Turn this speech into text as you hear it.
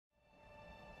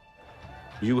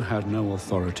You had no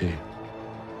authority.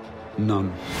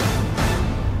 None.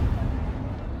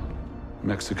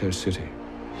 Mexico City.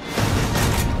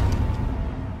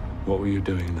 What were you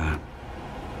doing there?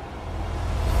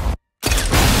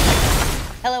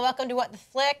 Hello, welcome to What the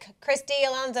Flick. Christy,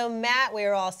 Alonzo, Matt, we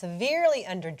are all severely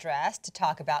underdressed to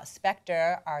talk about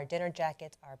Spectre. Our dinner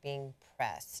jackets are being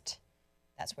pressed.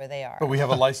 That's where they are. But we have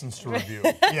a license to review.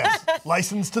 Yes,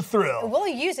 license to thrill. We'll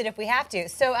use it if we have to.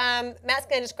 So Matt's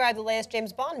going to describe the latest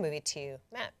James Bond movie to you.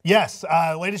 Matt. Yes,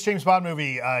 latest James Bond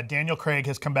movie. Daniel Craig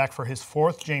has come back for his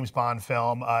 4th James Bond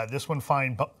film. This one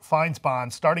finds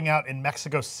Bond starting out in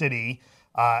Mexico City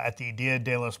at the Dia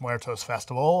de los Muertos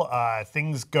festival.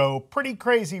 Things go pretty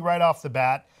crazy right off the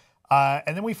bat.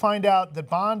 And then we find out that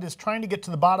Bond is trying to get to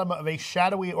the bottom of a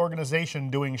shadowy organization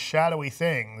doing shadowy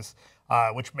things,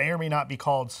 which may or may not be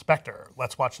called Spectre.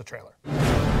 Let's watch the trailer.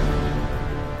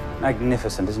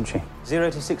 Magnificent, isn't she? 0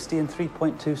 to 60 in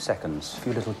 3.2 seconds. A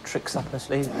few little tricks up her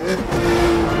sleeve.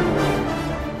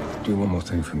 Do one more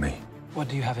thing for me. What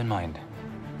do you have in mind?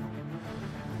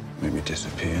 Make me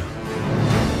disappear.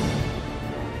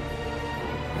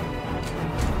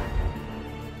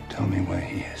 Tell me where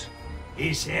he is.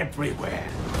 He's everywhere.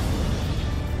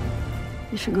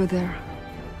 If you go there,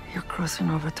 you're crossing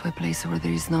over to a place where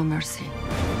there is no mercy.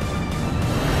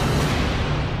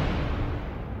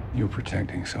 You're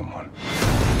protecting someone.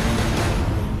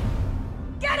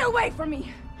 Get away from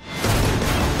me!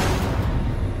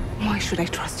 Why should I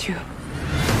trust you?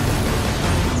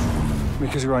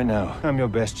 Because right now, I'm your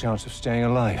best chance of staying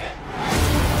alive.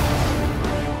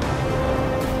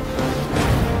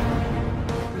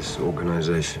 This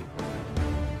organization,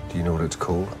 do you know what it's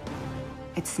called?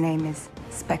 Its name is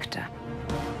Spectre.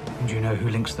 Do you know who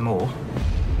links them all?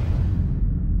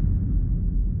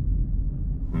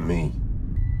 Me.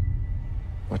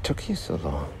 What took you so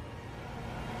long?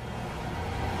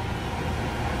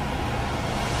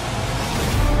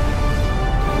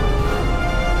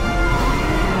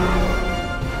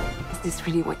 Is this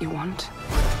really what you want?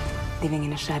 Living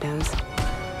in the shadows,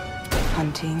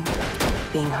 hunting,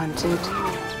 being hunted,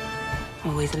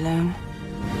 always alone.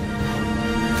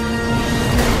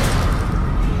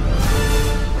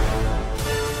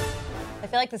 I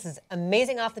feel like this is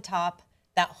amazing off the top.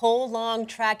 That whole long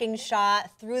tracking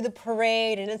shot through the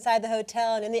parade and inside the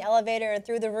hotel and in the elevator and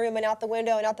through the room and out the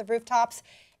window and out the rooftops.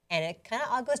 And it kind of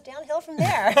all goes downhill from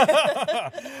there.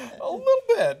 A little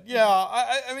bit, yeah.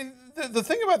 I mean, the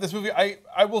thing about this movie,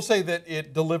 I will say that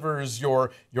it delivers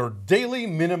your daily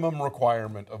minimum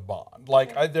requirement of Bond.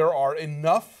 Like, there are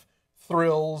enough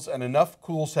thrills and enough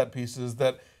cool set pieces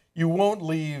that you won't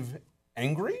leave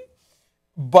angry.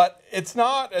 But it's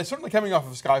not, certainly coming off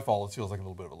of Skyfall, it feels like a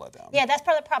little bit of a letdown. Yeah, that's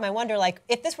part of the problem. I wonder, like,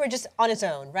 if this were just on its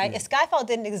own, right? If Skyfall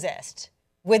didn't exist,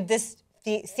 would this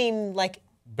seem like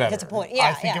better. Disappointing? Yeah,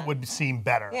 I think it would seem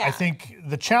better. Yeah. I think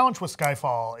the challenge with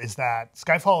Skyfall is that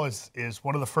Skyfall is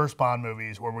one of the first Bond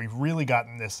movies where we've really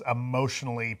gotten this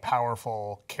emotionally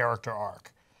powerful character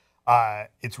arc.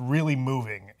 It's really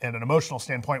moving in an emotional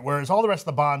standpoint, whereas all the rest of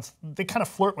the Bonds, they kind of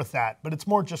flirt with that, but it's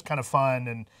more just kind of fun.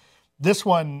 And this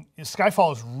one,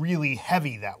 Skyfall is really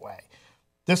heavy that way.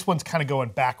 This one's kind of going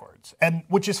backwards, and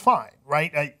which is fine,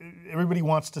 right? Everybody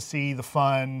wants to see the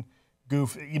fun,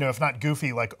 goofy, you know, if not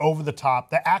goofy, like over the top.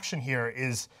 The action here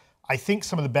is, I think,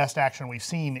 some of the best action we've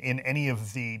seen in any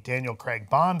of the Daniel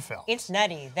Craig Bond films. It's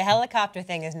nutty. The helicopter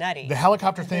thing is nutty. The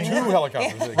helicopter thing. 2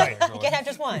 helicopters. Right. You can't have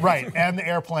just one. Right, and the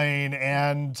airplane,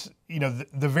 and you know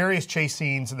the various chase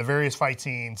scenes and the various fight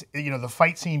scenes. You know, the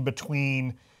fight scene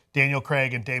between Daniel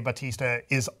Craig and Dave Bautista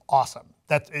is awesome.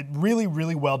 That's it, really,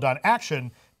 really well done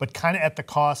action, but kind of at the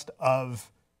cost of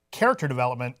character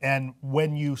development. And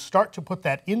when you start to put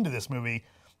that into this movie,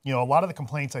 you know, a lot of the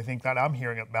complaints I think that I'm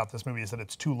hearing about this movie is that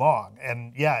it's too long.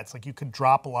 And yeah, it's like you could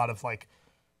drop a lot of like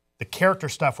the character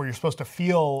stuff where you're supposed to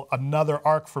feel another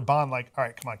arc for Bond. Like, all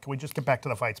right, come on, can we just get back to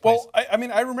the fights, please? Well, I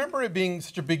mean, I remember it being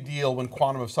such a big deal when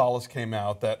Quantum of Solace came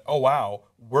out that, oh, wow,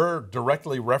 we're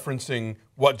directly referencing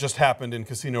what just happened in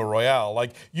Casino Royale.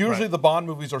 Like, usually the Bond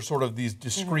movies are sort of these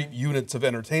discrete units of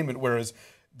entertainment, whereas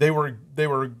they were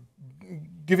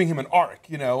giving him an arc,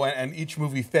 you know, and each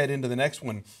movie fed into the next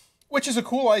one, which is a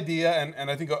cool idea and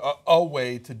I think a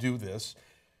way to do this.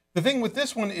 The thing with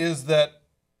this one is that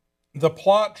the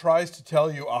plot tries to tell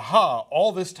you, aha,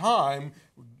 all this time,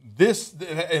 this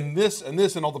and this and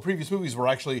this and all the previous movies were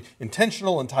actually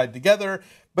intentional and tied together,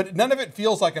 but none of it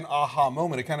feels like an aha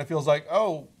moment. It kind of feels like,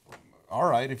 oh, all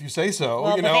right, if you say so.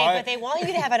 Well, you but they want you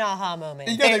to have an aha moment.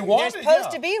 Yeah, There's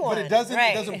supposed to be one. But it doesn't,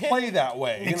 right. it doesn't play that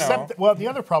way. Except, well, the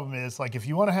other problem is, like, if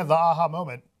you want to have the aha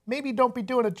moment, maybe don't be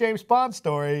doing a James Bond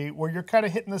story where you're kind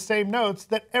of hitting the same notes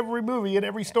that every movie and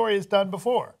every story has done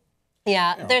before.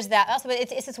 Yeah, there's that. Also,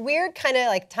 it's this weird kind of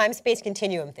like time-space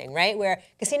continuum thing, right? Where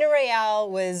Casino Royale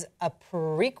was a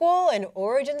prequel, an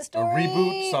origin story. A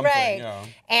reboot, something, right. yeah.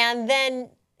 And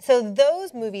then, so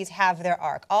those movies have their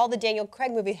arc. All the Daniel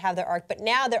Craig movies have their arc, but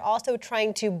now they're also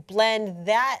trying to blend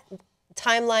that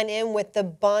timeline in with the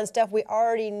Bond stuff we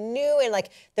already knew, and like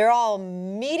they're all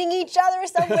meeting each other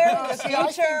somewhere in the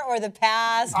future or the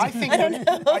past. I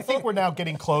think we're now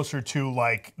getting closer to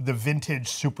like the vintage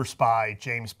super spy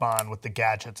James Bond with the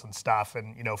gadgets and stuff,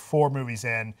 and 4 movies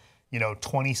in,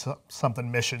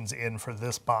 20-something missions in for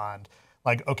this Bond.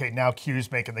 Like, okay, now Q's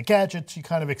making the gadgets you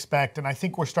kind of expect, and I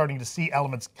think we're starting to see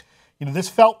elements. This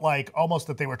felt like almost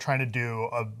that they were trying to do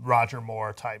a Roger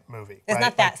Moore type movie. It's right?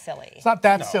 not that silly. It's not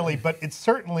that silly, but it's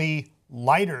certainly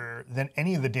lighter than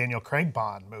any of the Daniel Craig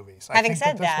Bond movies. Having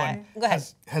said this that, one go ahead.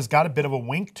 has got a bit of a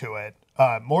wink to it,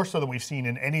 more so than we've seen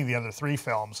in any of the other 3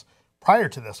 films prior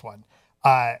to this one.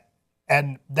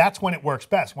 And that's when it works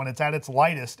best. When it's at its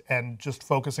lightest and just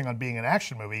focusing on being an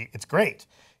action movie, it's great.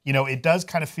 It does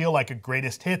kind of feel like a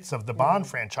greatest hits of the Bond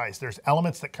franchise. There's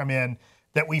elements that come in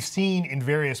that we've seen in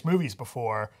various movies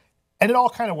before, and it all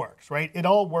kind of works, right? It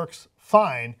all works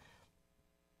fine,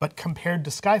 but compared to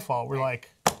Skyfall, we're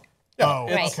like,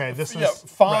 okay, this is...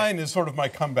 fine is sort of my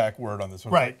comeback word on this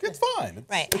one. Right. Like, it's fine.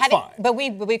 It's fine. But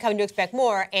we come to expect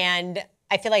more, and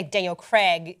I feel like Daniel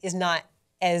Craig is not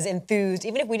as enthused,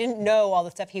 even if we didn't know all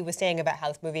the stuff he was saying about how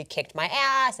this movie kicked my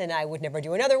ass and I would never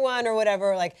do another one or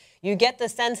whatever. Like, you get the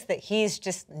sense that he's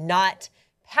just not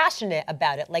passionate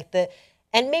about it.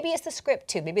 And maybe it's the script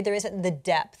too. Maybe there isn't the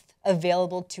depth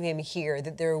available to him here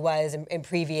that there was in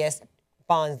previous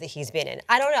Bonds that he's been in.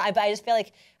 I don't know. I just feel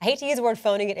like, I hate to use the word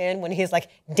phoning it in when he's like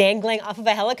dangling off of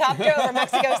a helicopter over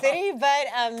Mexico City, but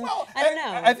I don't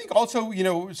know. I think also,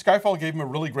 Skyfall gave him a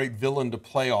really great villain to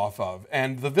play off of.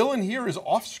 And the villain here is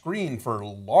off screen for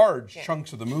large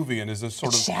chunks of the movie and is this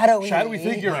sort of shadowy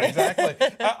figure. Exactly.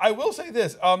 I will say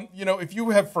this, if you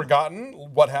have forgotten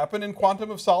what happened in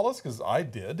Quantum of Solace, because I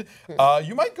did,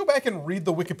 you might go back and read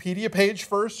the Wikipedia page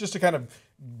first just to kind of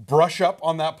brush up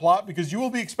on that plot, because you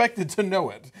will be expected to know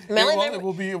it.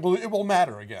 It will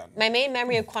matter again. My main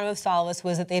memory of Quantum of Solace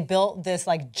was that they built this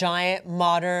like giant,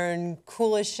 modern,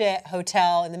 cool as shit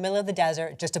hotel in the middle of the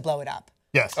desert just to blow it up.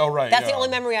 Yes. Oh, right. That's the only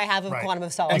memory I have of Quantum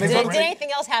of Solace. And Did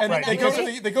anything else happen in that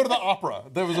movie? They go to the opera.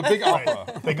 There was a big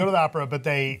opera. They go to the opera, but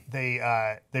they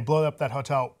blow up that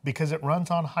hotel because it runs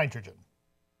on hydrogen.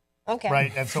 Okay.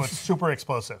 Right, and so it's super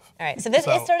explosive. All right, so this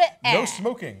is sort of no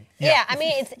smoking. Yeah, I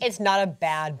mean it's not a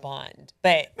bad Bond,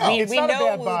 but we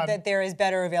know that there is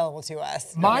better available to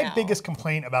us. My biggest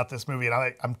complaint about this movie, and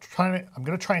I'm going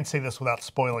to try and say this without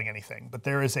spoiling anything, but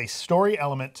there is a story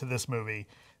element to this movie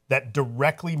that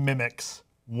directly mimics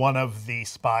one of the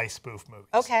spy spoof movies.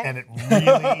 Okay. And it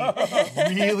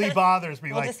really bothers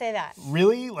me. We'll just say that.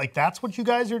 Really? Like, that's what you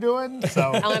guys are doing? So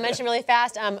I want to mention really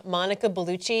fast, Monica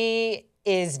Bellucci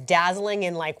is dazzling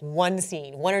in like one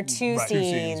or two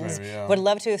scenes. Maybe, yeah. Would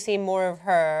love to have seen more of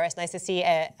her. It's nice to see,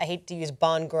 I hate to use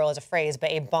Bond girl as a phrase, but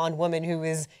a Bond woman who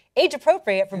is age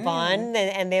appropriate for Bond,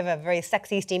 and they have a very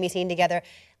sexy, steamy scene together.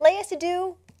 Leia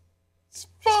Seydoux. It's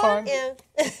fine. Yeah.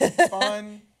 It's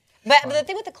fine. But the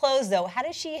thing with the clothes, though, how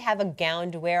does she have a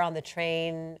gown to wear on the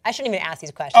train? I shouldn't even ask these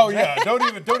questions. Oh yeah, don't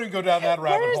even go down that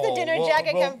rabbit hole. Where does the dinner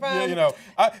jacket come from?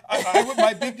 Yeah,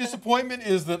 my big disappointment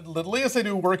is that Leia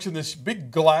Seydoux works in this big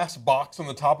glass box on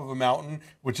the top of a mountain,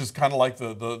 which is kind of like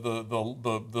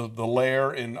the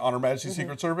lair in On Her Majesty's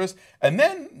Secret Service, and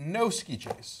then no ski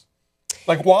chase.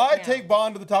 Like, why take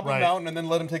Bond to the top of the mountain and then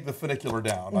let him take the funicular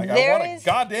down? Like, I want a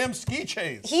goddamn ski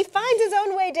chase. He finds his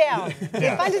own way down. He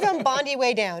finds his own Bondy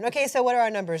way down. Okay, so what are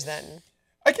our numbers then?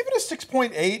 I give it a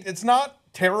 6.8. It's not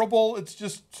terrible. It's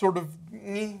just sort of,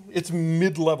 it's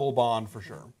mid-level Bond for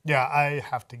sure. Yeah, I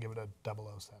have to give it a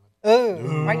 007.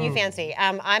 Ooh, aren't you fancy?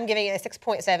 I'm giving it a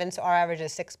 6.7, so our average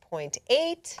is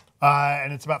 6.8.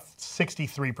 And it's about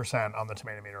 63% on the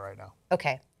tomato meter right now.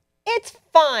 Okay. It's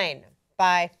fine.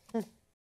 Bye.